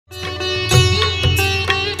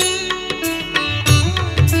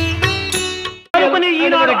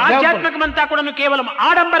కార్యక్రమమంతా కూడా కేవలం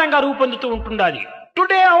ఆడంబరంగా రూపొందుతూ ఉంటుండాలి.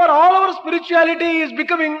 Today all our spirituality is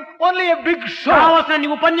becoming only a big show.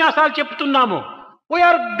 కావాల్సిన ఉపన్యాసాలు చెప్తున్నాము. We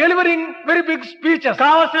are delivering very big speeches.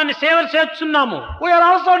 కావాల్సిన సేవలు చేస్తున్నాము. We are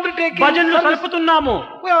also undertaking భజనలు జరుపుతున్నాము.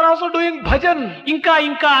 We are also doing bhajan.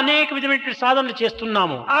 ఇంకా అనేక విధమైన సాధనలు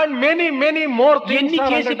చేస్తున్నాము. And many more things. ఎన్ని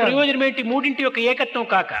చేసి ప్రయోజనం ఏంటి? మూడింటి యొక్క ఏకత్వం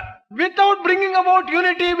కాక. Without bringing about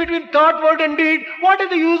unity between thought, word and deed, what is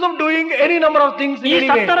the use of doing any number of things? ఈ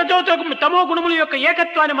సత్వరజో తమో గుణముల యొక్క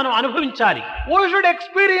ఏకత్వాన్ని మనం అనుభవించాలి. We should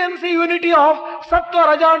experience the unity of sattva,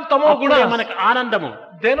 raja and tamo gunas. మనకు ఆనందము.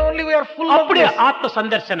 Then only we are full of అప్పుడే ఆత్మ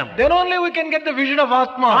సందర్శనం. Then only we can get the vision of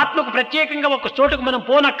Atma. ఆత్మకు ప్రత్యేకంగా ఒక చోటుకు మనం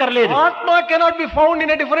పోనక్కర్లేదు. Atma cannot be found in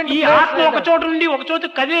a different place. ఈ ఆత్మ ఒక చోటు నుండి ఒక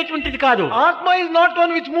చోటుకు కదిలేటువంటిది కాదు. Atma is not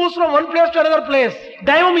one which moves from one place to another place.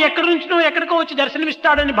 దైవం ఎక్కడి నుంచినో ఎక్కడికో వచ్చి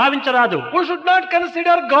దర్శనమిస్తాడని భావించరాదు. We should not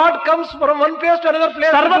consider God comes from one place to another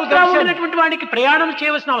place. సర్వత్రా ఉన్నటువంటి వాడికి ప్రయాణం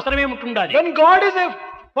చేయవలసిన అవసరం ఏముంటుండాలి? When God is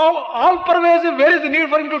all pervasive, where is the need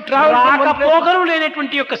for him to travel from one place? పోగలు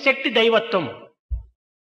లేనటువంటి యొక్క శక్తి దైవత్వం.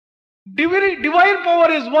 Divine power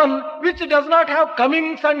is one which does not have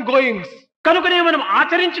comings and goings. కనుకనే మనం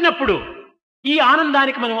ఆచరించినప్పుడు ఈ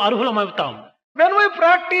ఆనందానికి మనం అర్హులమవుతాం. When we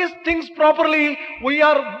practice things properly,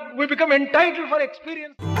 we become entitled for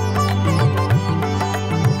experience.